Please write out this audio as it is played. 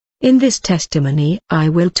In this testimony I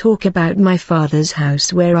will talk about my father's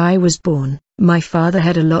house where I was born. My father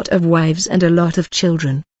had a lot of wives and a lot of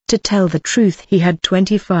children. To tell the truth, he had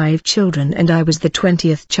 25 children and I was the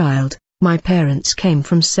 20th child. My parents came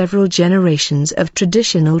from several generations of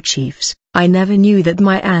traditional chiefs. I never knew that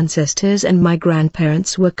my ancestors and my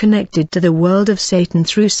grandparents were connected to the world of Satan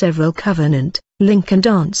through several covenant, link and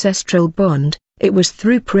ancestral bond. It was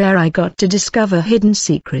through prayer I got to discover a hidden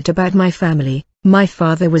secret about my family. My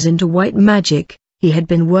father was into white magic. He had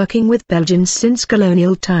been working with Belgians since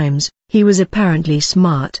colonial times. He was apparently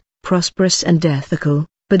smart, prosperous and ethical,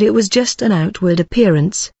 but it was just an outward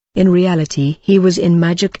appearance. In reality he was in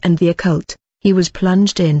magic and the occult. He was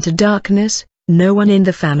plunged into darkness. No one in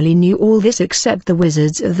the family knew all this except the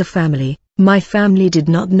wizards of the family. My family did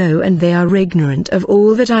not know, and they are ignorant of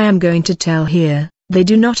all that I am going to tell here. They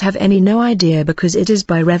do not have no idea, because it is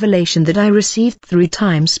by revelation that I received through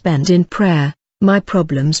time spent in prayer. My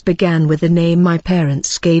problems began with the name my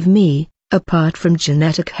parents gave me. Apart from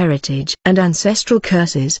genetic heritage and ancestral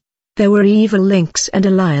curses, there were evil links and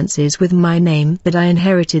alliances with my name that I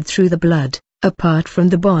inherited through the blood. Apart from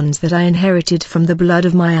the bonds that I inherited from the blood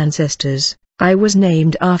of my ancestors, I was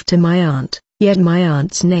named after my aunt, yet my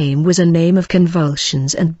aunt's name was a name of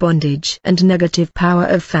convulsions and bondage and negative power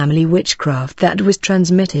of family witchcraft that was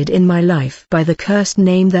transmitted in my life by the cursed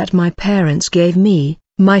name that my parents gave me.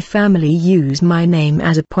 My family used my name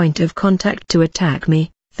as a point of contact to attack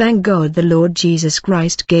me. Thank God the Lord Jesus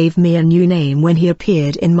Christ gave me a new name when he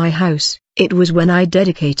appeared in my house. It was when I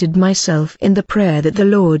dedicated myself in the prayer that the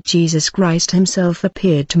Lord Jesus Christ himself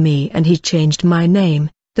appeared to me and he changed my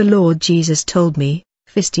name. The Lord Jesus told me,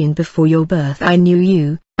 "Fifteen before your birth I knew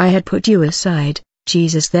you, I had put you aside."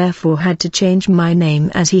 Jesus therefore had to change my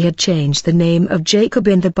name as he had changed the name of Jacob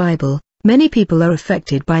in the Bible. Many people are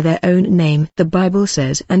affected by their own name. The Bible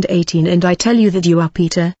says, and 18, "And I tell you that you are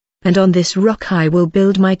Peter, and on this rock I will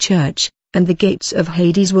build my church, and the gates of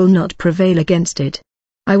Hades will not prevail against it.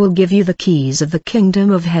 I will give you the keys of the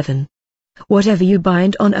kingdom of heaven. Whatever you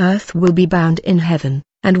bind on earth will be bound in heaven,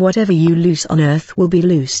 and whatever you loose on earth will be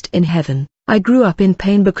loosed in heaven." I grew up in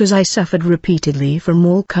pain because I suffered repeatedly from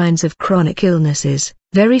all kinds of chronic illnesses.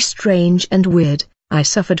 Very strange and weird, I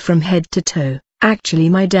suffered from head to toe. Actually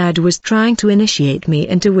my dad was trying to initiate me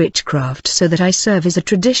into witchcraft so that I serve as a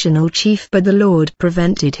traditional chief, but the Lord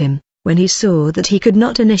prevented him. When he saw that he could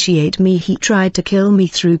not initiate me, he tried to kill me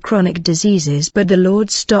through chronic diseases, but the Lord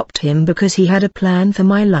stopped him because he had a plan for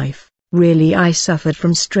my life. Really, I suffered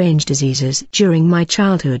from strange diseases during my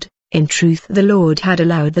childhood. In truth, the Lord had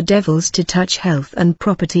allowed the devils to touch health and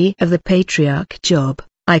property of the patriarch Job.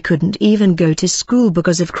 I couldn't even go to school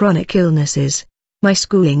because of chronic illnesses. My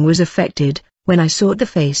schooling was affected. When I sought the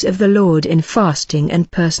face of the Lord in fasting and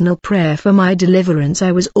personal prayer for my deliverance,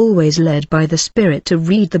 I was always led by the Spirit to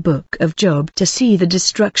read the book of Job to see the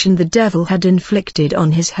destruction the devil had inflicted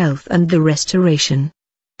on his health and the restoration.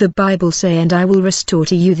 The Bible say, "And I will restore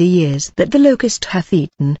to you the years that the locust hath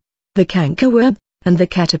eaten, the cankerworm, and the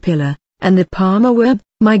caterpillar, and the palmerworm,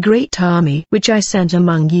 my great army which I sent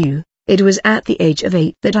among you." It was at the age of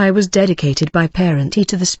 8 that I was dedicated by parenting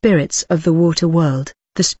to the spirits of the water world,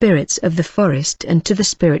 the spirits of the forest, and to the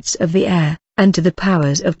spirits of the air, and to the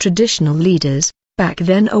powers of traditional leaders. Back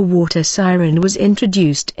then a water siren was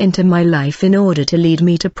introduced into my life in order to lead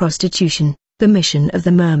me to prostitution. The mission of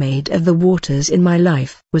the mermaid of the waters in my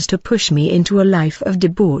life was to push me into a life of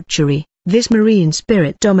debauchery. This marine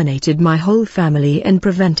spirit dominated my whole family and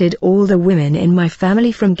prevented all the women in my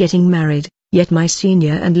family from getting married. Yet my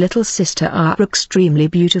senior and little sister are extremely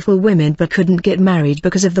beautiful women but couldn't get married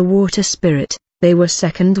because of the water spirit. They were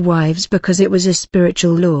second wives because it was a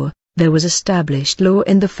spiritual law. There was established law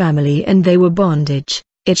in the family and they were bondage.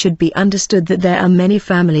 It should be understood that there are many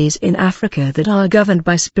families in Africa that are governed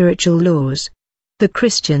by spiritual laws. The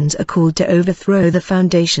Christians are called to overthrow the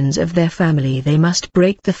foundations of their family. They must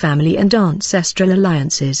break the family and ancestral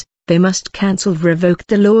alliances. They must revoke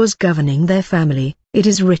the laws governing their family. It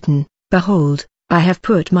is written, "Behold, I have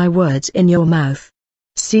put my words in your mouth.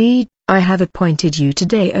 See, I have appointed you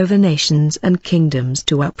today over nations and kingdoms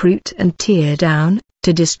to uproot and tear down,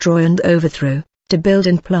 to destroy and overthrow, to build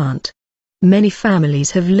and plant." Many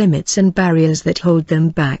families have limits and barriers that hold them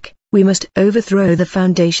back. We must overthrow the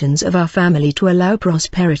foundations of our family to allow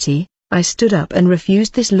prosperity. I stood up and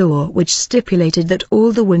refused this law which stipulated that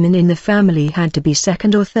all the women in the family had to be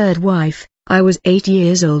second or third wife. I was 8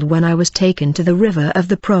 years old when I was taken to the river of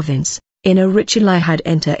the province. In a ritual I had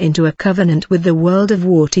entered into a covenant with the world of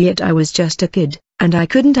water, yet I was just a kid, and I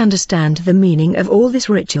couldn't understand the meaning of all this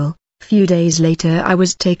ritual. Few days later I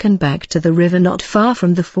was taken back to the river not far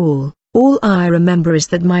from the fall. All I remember is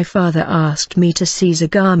that my father asked me to seize a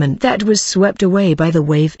garment that was swept away by the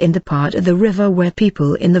wave in the part of the river where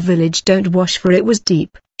people in the village don't wash, for it was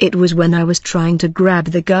deep. It was when I was trying to grab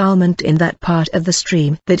the garment in that part of the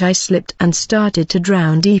stream that I slipped and started to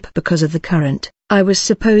drown deep because of the current. I was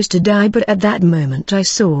supposed to die, but at that moment I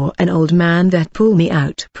saw an old man that pulled me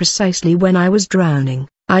out precisely when I was drowning.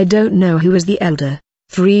 I don't know who was the elder.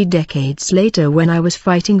 3 decades later, when I was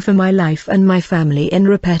fighting for my life and my family in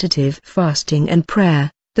repetitive fasting and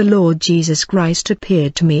prayer, the Lord Jesus Christ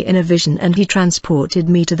appeared to me in a vision and he transported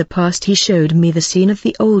me to the past. He showed me the scene of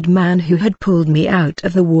the old man who had pulled me out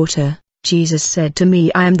of the water. Jesus said to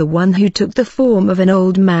me, I am the one who took the form of an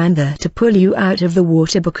old man there to pull you out of the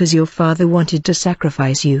water because your father wanted to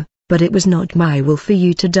sacrifice you, but it was not my will for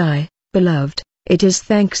you to die, beloved. It is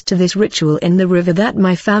thanks to this ritual in the river that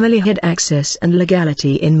my family had access and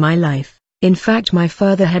legality in my life. In fact, my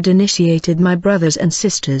father had initiated my brothers and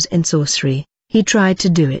sisters in sorcery. He tried to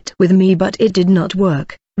do it with me, but it did not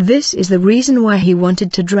work. This is the reason why he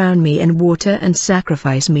wanted to drown me in water and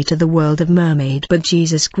sacrifice me to the world of mermaid. But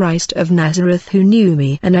Jesus Christ of Nazareth, who knew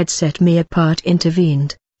me and had set me apart,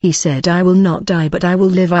 intervened. He said, I will not die but I will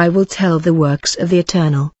live. I will tell the works of the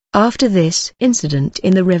Eternal. After this incident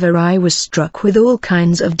in the river, I was struck with all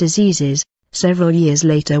kinds of diseases. Several years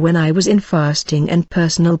later, when I was in fasting and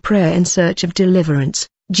personal prayer in search of deliverance,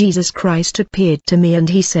 Jesus Christ appeared to me and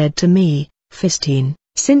he said to me, Fistine,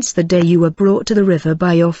 since the day you were brought to the river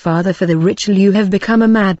by your father for the ritual, you have become a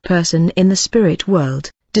mad person in the spirit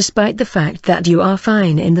world. Despite the fact that you are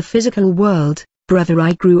fine in the physical world, brother,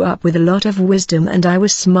 I grew up with a lot of wisdom and I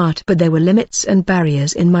was smart, but there were limits and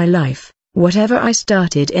barriers in my life. Whatever I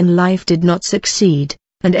started in life did not succeed,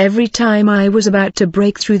 and every time I was about to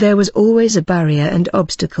break through there was always a barrier and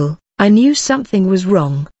obstacle. I knew something was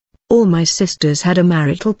wrong. All my sisters had a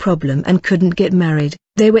marital problem and couldn't get married.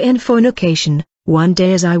 They were in fornication. One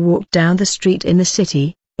day as I walked down the street in the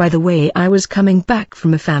city, by the way I was coming back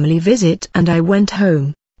from a family visit and I went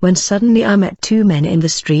home, when suddenly I met 2 men in the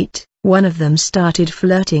street. One of them started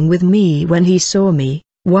flirting with me. When he saw me,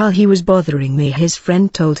 while he was bothering me, his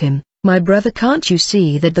friend told him, my brother, can't you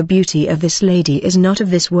see that the beauty of this lady is not of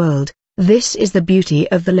this world? This is the beauty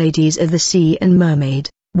of the ladies of the sea and mermaid.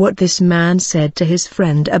 What this man said to his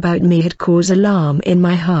friend about me had caused alarm in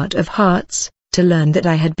my heart of hearts. To learn that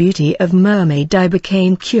I had beauty of mermaid, I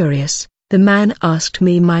became curious. The man asked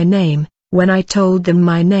me my name. When I told them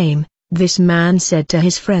my name, this man said to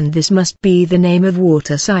his friend, this must be the name of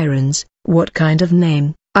water sirens. What kind of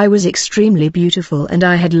name? I was extremely beautiful and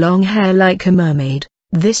I had long hair like a mermaid.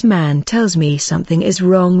 This man tells me something is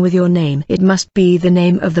wrong with your name. It must be the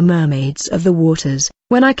name of the mermaids of the waters.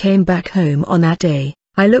 When I came back home on that day,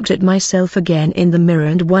 I looked at myself again in the mirror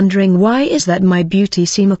and wondering why is that my beauty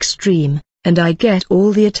seem extreme, and I get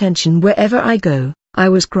all the attention wherever I go. I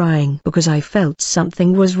was crying because I felt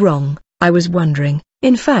something was wrong. I was wondering.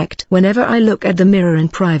 In fact, whenever I look at the mirror in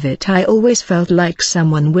private, I always felt like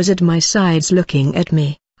someone was at my sides looking at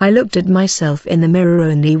me. I looked at myself in the mirror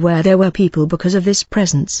only where there were people. Because of this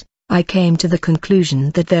presence, I came to the conclusion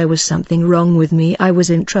that there was something wrong with me. I was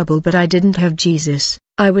in trouble, but I didn't have Jesus.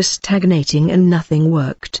 I was stagnating and nothing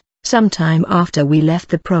worked. Sometime after we left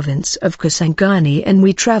the province of Kisangani and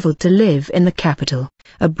we traveled to live in the capital,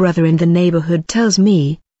 a brother in the neighborhood tells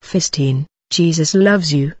me, Fistine, Jesus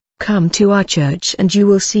loves you, come to our church and you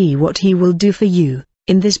will see what he will do for you.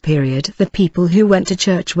 In this period the people who went to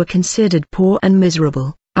church were considered poor and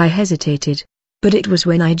miserable. I hesitated. But it was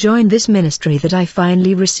when I joined this ministry that I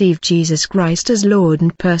finally received Jesus Christ as Lord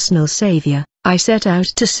and personal Savior. I set out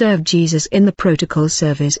to serve Jesus in the protocol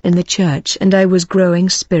service in the church and I was growing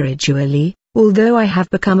spiritually. Although I have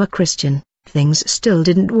become a Christian, things still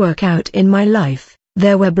didn't work out in my life.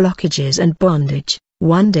 There were blockages and bondage.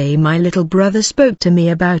 One day my little brother spoke to me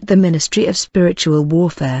about the ministry of spiritual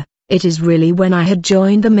warfare. It is really when I had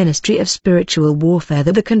joined the ministry of spiritual warfare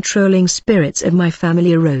that the controlling spirits of my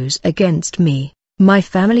family arose against me. My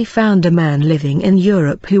family found a man living in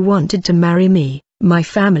Europe who wanted to marry me. My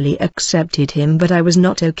family accepted him, but I was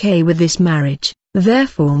not okay with this marriage.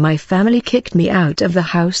 Therefore my family kicked me out of the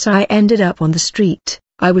house. I ended up on the street.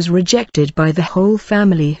 I was rejected by the whole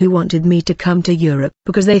family who wanted me to come to Europe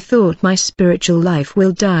because they thought my spiritual life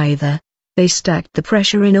will die there. They stacked the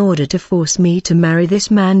pressure in order to force me to marry this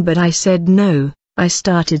man, but I said no. I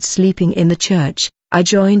started sleeping in the church. I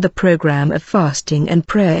joined the program of fasting and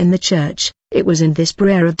prayer in the church. It was in this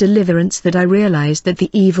prayer of deliverance that I realized that the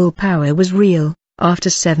evil power was real. After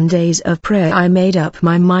 7 days of prayer I made up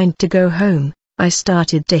my mind to go home. I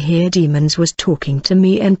started to hear demons was talking to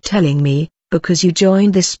me and telling me, because you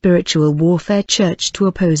joined this spiritual warfare church to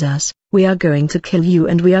oppose us, we are going to kill you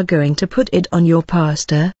and we are going to put it on your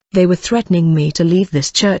pastor." They were threatening me to leave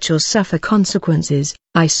this church or suffer consequences.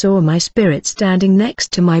 I saw my spirit standing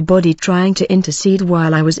next to my body trying to intercede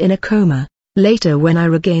while I was in a coma. Later when I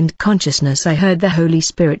regained consciousness I heard the Holy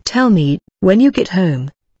Spirit tell me, "When you get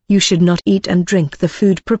home, you should not eat and drink the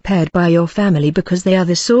food prepared by your family because they are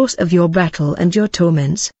the source of your battle and your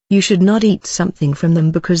torments. You should not eat something from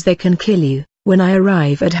them because they can kill you." When I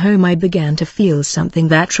arrived at home I began to feel something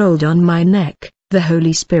that rolled on my neck. The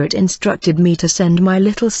Holy Spirit instructed me to send my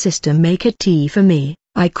little sister make a tea for me.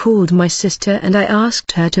 I called my sister and I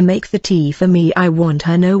asked her to make the tea for me. "I want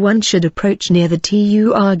her. No one should approach near the tea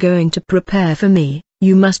you are going to prepare for me.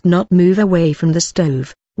 You must not move away from the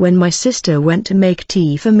stove." When my sister went to make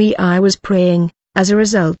tea for me I was praying. As a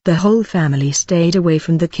result the whole family stayed away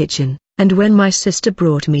from the kitchen, and when my sister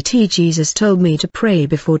brought me tea Jesus told me to pray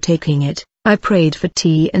before taking it. I prayed for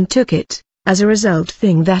tea and took it. As a result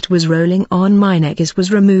thing that was rolling on my neck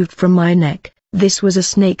was removed from my neck. This was a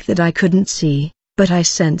snake that I couldn't see, but I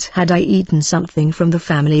sensed had I eaten something from the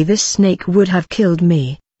family this snake would have killed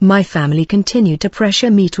me. My family continued to pressure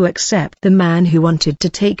me to accept the man who wanted to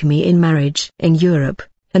take me in marriage in Europe,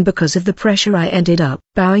 and because of the pressure I ended up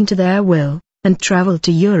bowing to their will, and traveled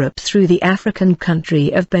to Europe through the African country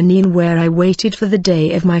of Benin where I waited for the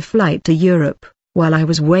day of my flight to Europe. While I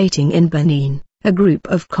was waiting in Benin, a group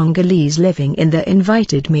of Congolese living in there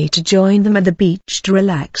invited me to join them at the beach to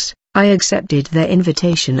relax. I accepted their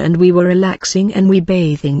invitation and we were relaxing and we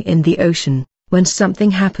bathing in the ocean, when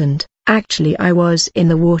something happened. Actually I was in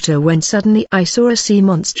the water when suddenly I saw a sea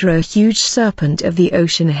monster, a huge serpent of the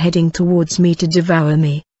ocean heading towards me to devour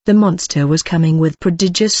me. The monster was coming with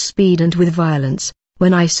prodigious speed and with violence.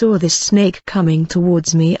 When I saw this snake coming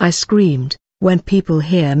towards me I screamed. When people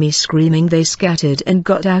hear me screaming they scattered and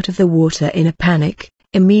got out of the water in a panic.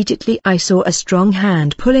 Immediately I saw a strong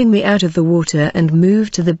hand pulling me out of the water and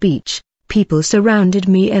moved to the beach. People surrounded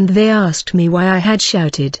me and they asked me why I had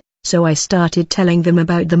shouted, so I started telling them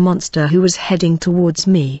about the monster who was heading towards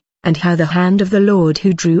me, and how the hand of the Lord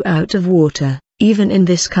who drew out of water. Even in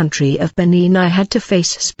this country of Benin I had to face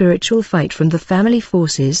spiritual fight from the family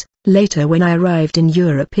forces. Later when I arrived in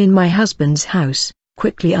Europe in my husband's house,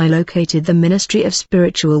 quickly I located the Ministry of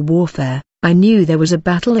Spiritual Warfare. I knew there was a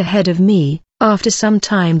battle ahead of me. After some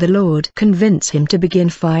time the Lord convinced him to begin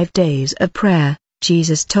 5 days of prayer.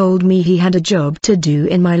 Jesus told me he had a job to do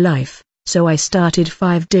in my life, so I started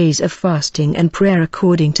 5 days of fasting and prayer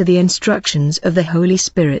according to the instructions of the Holy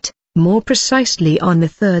Spirit. More precisely on the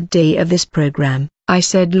 3rd day of this program, I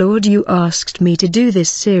said, "Lord, you asked me to do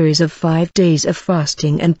this series of 5 days of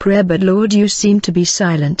fasting and prayer, but Lord, you seem to be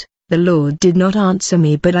silent." The Lord did not answer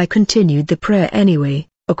me, but I continued the prayer anyway,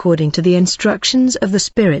 according to the instructions of the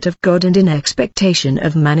Spirit of God and in expectation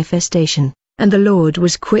of manifestation, and the Lord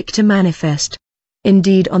was quick to manifest.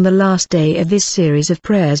 Indeed, on the last day of this series of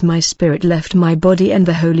prayers my spirit left my body and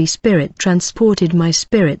the Holy Spirit transported my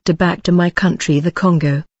spirit back to my country, the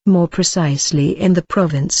Congo, more precisely in the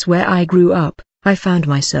province where I grew up. I found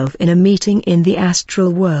myself in a meeting in the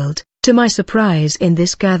astral world. To my surprise, in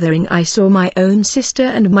this gathering I saw my own sister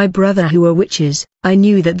and my brother who were witches. I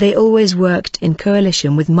knew that they always worked in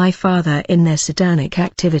coalition with my father in their satanic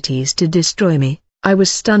activities to destroy me. I was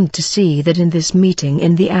stunned to see that in this meeting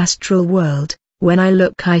in the astral world, when I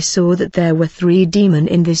looked I saw that there were 3 demons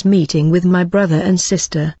in this meeting with my brother and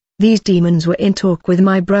sister. These demons were in talk with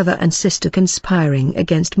my brother and sister, conspiring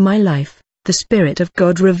against my life. The Spirit of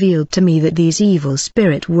God revealed to me that these evil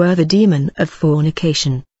spirits were the demon of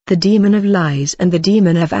fornication, the demon of lies and the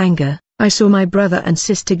demon of anger. I saw my brother and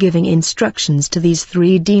sister giving instructions to these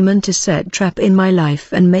 3 demons to set trap in my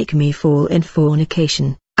life and make me fall in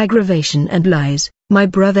fornication, aggravation and lies. My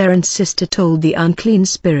brother and sister told the unclean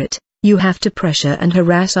spirit, "You have to pressure and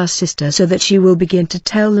harass our sister so that she will begin to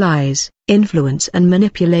tell lies, influence and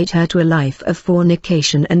manipulate her to a life of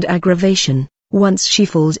fornication and aggravation. Once she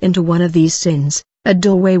falls into one of these sins, a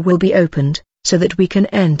doorway will be opened, so that we can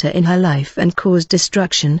enter in her life and cause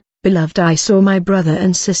destruction." Beloved, I saw my brother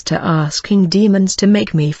and sister asking demons to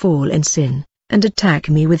make me fall in sin, and attack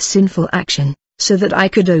me with sinful action, so that I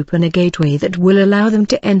could open a gateway that will allow them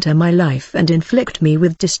to enter my life and inflict me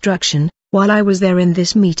with destruction. While I was there in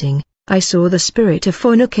this meeting, I saw the spirit of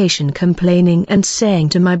fornication complaining and saying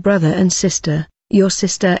to my brother and sister, "Your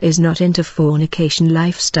sister is not into fornication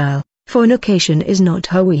lifestyle. Fornication is not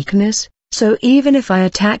her weakness, so even if I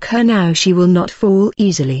attack her now she will not fall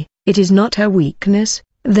easily. It is not her weakness."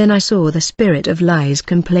 Then I saw the spirit of lies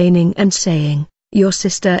complaining and saying, "Your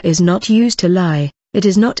sister is not used to lie, it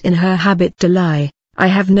is not in her habit to lie. I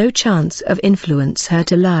have no chance of influence her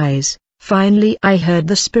to lies. Finally I heard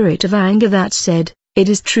the spirit of anger that said, "It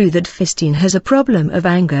is true that 15 has a problem of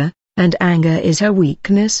anger, and anger is her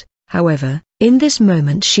weakness. However, in this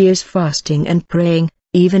moment she is fasting and praying.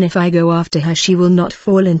 Even if I go after her she will not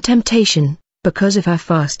fall in temptation, because of her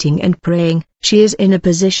fasting and praying. She is in a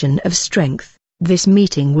position of strength." This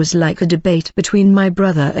meeting was like a debate between my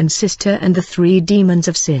brother and sister and the 3 demons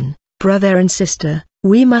of sin. Brother and sister,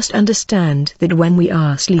 we must understand that when we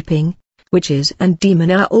are sleeping, witches and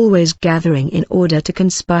demons are always gathering in order to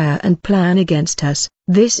conspire and plan against us.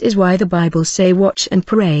 This is why the Bible say watch and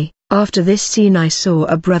pray. After this scene I saw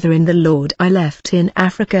a brother in the Lord I left in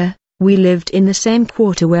Africa. We lived in the same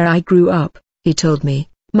quarter where I grew up. He told me,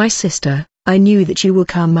 "My sister, I knew that you will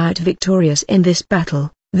come out victorious in this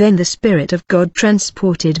battle." Then the Spirit of God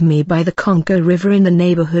transported me by the Congo River in the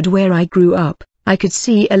neighborhood where I grew up. I could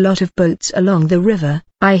see a lot of boats along the river.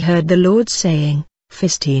 I heard the Lord saying,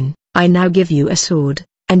 "15, I now give you a sword,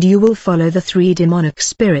 and you will follow the 3 demonic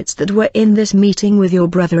spirits that were in this meeting with your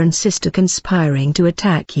brother and sister conspiring to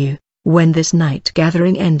attack you." When this night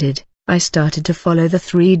gathering ended, I started to follow the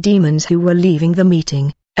 3 demons who were leaving the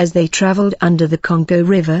meeting. As they traveled under the Congo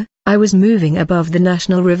River, I was moving above the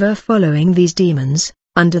national river following these demons.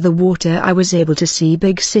 Under the water I was able to see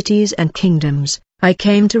big cities and kingdoms. I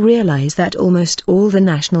came to realize that almost all the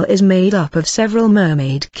national is made up of several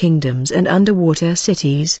mermaid kingdoms and underwater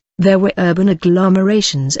cities. There were urban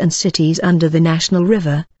agglomerations and cities under the national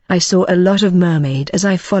river. I saw a lot of mermaid as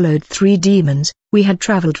I followed 3 demons. We had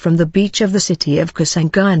traveled from the beach of the city of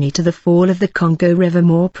Kisangani to the fall of the Congo River,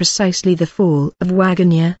 more precisely the fall of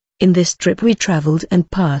Wagania. In this trip we traveled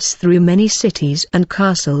and passed through many cities and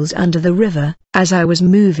castles under the river. As I was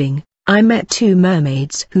moving, I met 2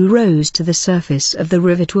 mermaids who rose to the surface of the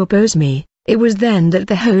river to oppose me. It was then that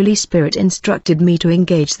the Holy Spirit instructed me to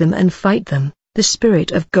engage them and fight them. The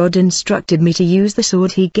Spirit of God instructed me to use the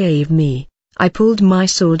sword He gave me. I pulled my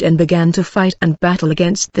sword and began to fight and battle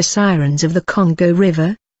against the sirens of the Congo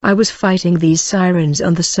River. I was fighting these sirens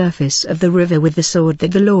on the surface of the river with the sword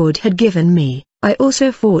that the Lord had given me. I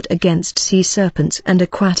also fought against sea serpents and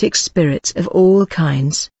aquatic spirits of all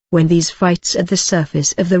kinds. When these fights at the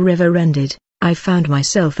surface of the river ended, I found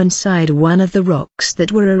myself inside one of the rocks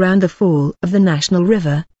that were around the fall of the national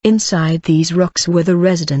river. Inside these rocks were the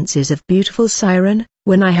residences of beautiful siren.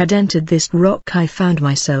 When I had entered this rock I found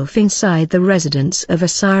myself inside the residence of a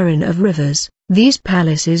siren of rivers. These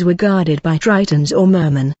palaces were guarded by tritons or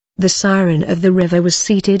mermen. The siren of the river was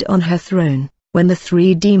seated on her throne. When the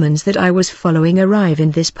 3 demons that I was following arrived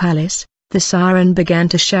in this palace, the siren began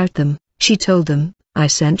to shout them. She told them, "I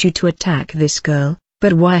sent you to attack this girl,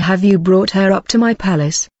 but why have you brought her up to my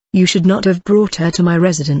palace? You should not have brought her to my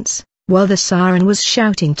residence." While the siren was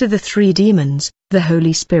shouting to the 3 demons, the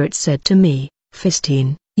Holy Spirit said to me,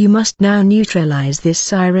 15, you must now neutralize this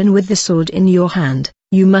siren with the sword in your hand.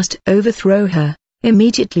 You must overthrow her.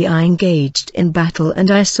 Immediately I engaged in battle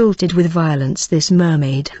and I assaulted with violence this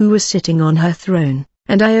mermaid who was sitting on her throne,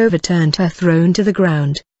 and I overturned her throne to the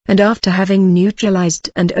ground, and after having neutralized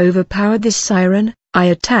and overpowered this siren, I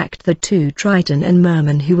attacked the 2 triton and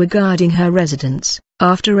mermen who were guarding her residence.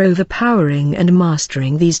 After overpowering and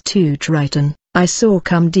mastering these 2 triton, I saw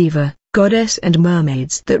come Diva, goddess and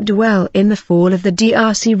mermaids that dwell in the fall of the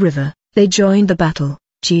DRC river. They joined the battle.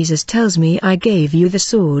 Jesus tells me, I gave you the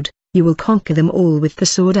sword, you will conquer them all with the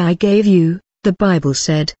sword I gave you. The Bible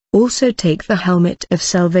said, also take the helmet of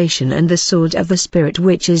salvation and the sword of the Spirit,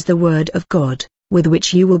 which is the word of God, with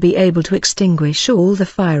which you will be able to extinguish all the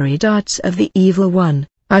fiery darts of the evil one.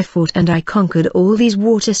 I fought and I conquered all these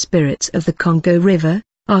water spirits of the Congo River.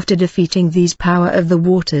 After defeating these power of the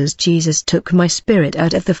waters, Jesus took my spirit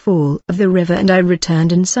out of the fall of the river and I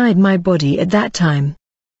returned inside my body at that time.